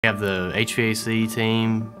We have the HVAC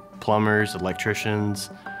team, plumbers, electricians,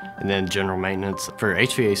 and then general maintenance. For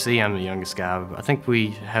HVAC, I'm the youngest guy. I think we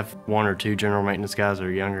have one or two general maintenance guys that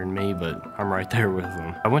are younger than me, but I'm right there with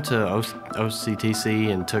them. I went to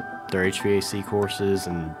OCTC and took their HVAC courses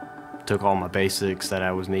and took all my basics that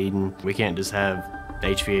I was needing. We can't just have the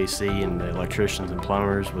HVAC and the electricians and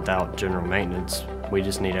plumbers without general maintenance. We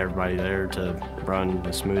just need everybody there to run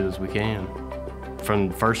as smooth as we can. From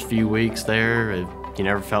the first few weeks there, you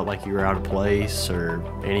never felt like you were out of place or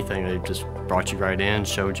anything. They just brought you right in,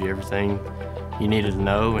 showed you everything you needed to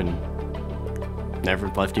know, and never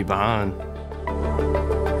left you behind.